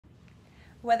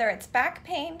Whether it's back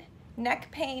pain, neck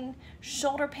pain,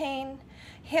 shoulder pain,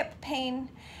 hip pain,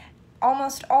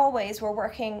 almost always we're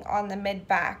working on the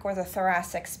mid-back or the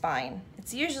thoracic spine.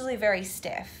 It's usually very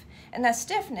stiff, and that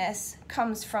stiffness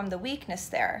comes from the weakness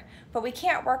there, but we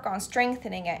can't work on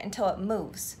strengthening it until it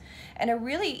moves. And a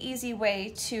really easy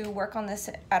way to work on this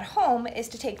at home is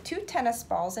to take 2 tennis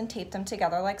balls and tape them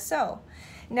together like so.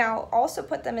 Now also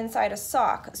put them inside a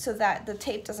sock so that the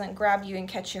tape doesn't grab you and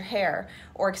catch your hair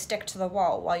or stick to the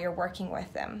wall while you're working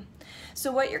with them.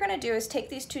 So what you're going to do is take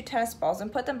these 2 tennis balls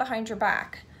and put them behind your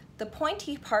back. The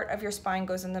pointy part of your spine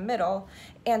goes in the middle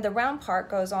and the round part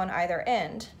goes on either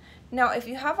end. Now, if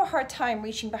you have a hard time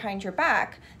reaching behind your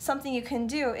back, something you can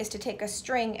do is to take a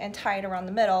string and tie it around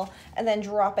the middle and then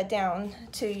drop it down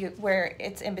to where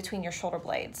it's in between your shoulder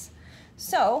blades.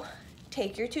 So,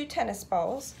 take your 2 tennis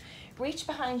balls, reach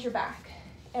behind your back,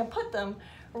 and put them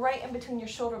right in between your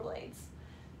shoulder blades.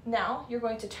 Now, you're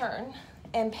going to turn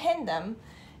and pin them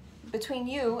between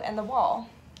you and the wall.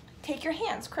 Take your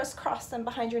hands, crisscross them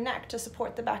behind your neck to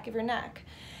support the back of your neck.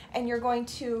 And you're going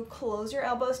to close your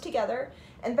elbows together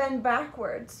and bend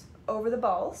backwards over the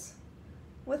balls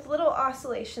with little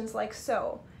oscillations like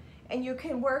so. And you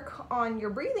can work on your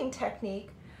breathing technique,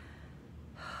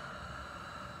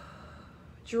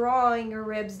 drawing your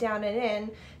ribs down and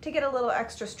in to get a little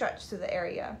extra stretch through the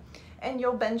area. And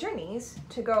you'll bend your knees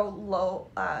to go low,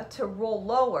 to roll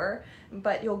lower,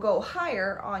 but you'll go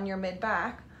higher on your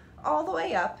mid-back all the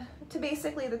way up to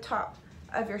basically the top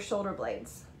of your shoulder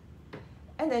blades.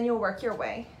 And then you'll work your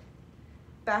way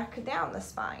back down the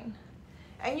spine.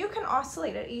 And you can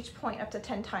oscillate at each point up to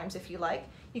 10 times if you like.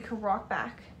 You can rock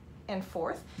back and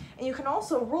forth, and you can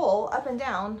also roll up and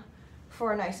down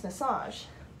for a nice massage.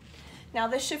 Now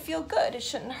this should feel good, it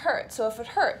shouldn't hurt, so if it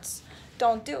hurts,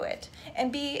 don't do it.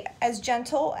 And be as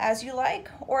gentle as you like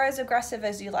or as aggressive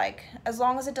as you like, as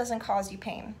long as it doesn't cause you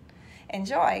pain.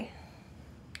 Enjoy!